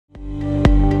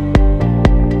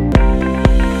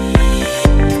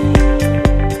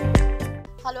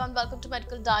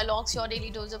Dialogues, your daily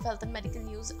dose of health and medical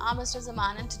news. I'm Mr.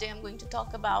 Zaman, and today I'm going to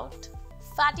talk about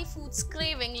fatty foods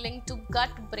craving linked to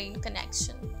gut-brain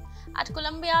connection. At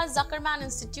Columbia's Zuckerman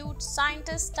Institute,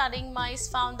 scientists studying mice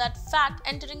found that fat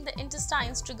entering the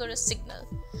intestines triggers a signal.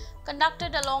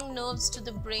 Conducted along nerves to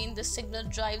the brain, this signal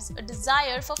drives a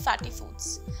desire for fatty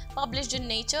foods. Published in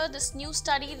Nature, this new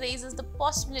study raises the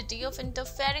possibility of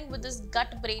interfering with this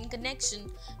gut-brain connection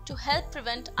to help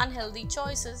prevent unhealthy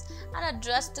choices and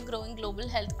address the growing global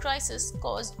health crisis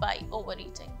caused by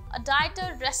overeating. A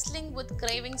dieter wrestling with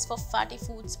cravings for fatty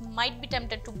foods might be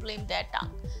tempted to blame their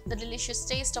tongue. The delicious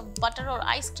taste of butter or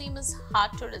ice cream is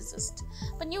hard to resist.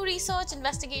 But new research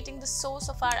investigating the source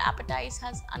of our appetites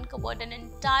has uncovered an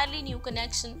entirely new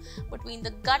connection between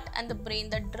the gut and the brain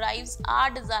that drives our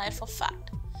desire for fat.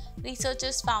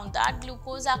 Researchers found that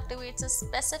glucose activates a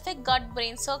specific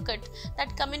gut-brain circuit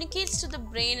that communicates to the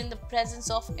brain in the presence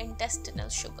of intestinal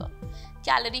sugar.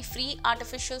 Calorie-free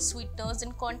artificial sweeteners,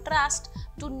 in contrast,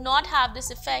 do not have this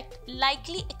effect,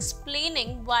 likely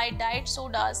explaining why diet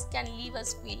sodas can leave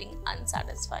us feeling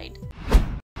unsatisfied.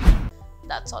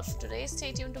 That's all for today.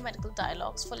 Stay tuned to Medical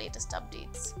Dialogues for latest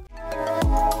updates.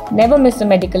 Never miss a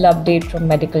medical update from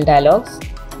Medical Dialogues.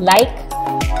 Like,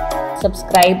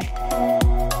 subscribe,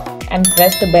 and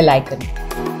press the bell icon.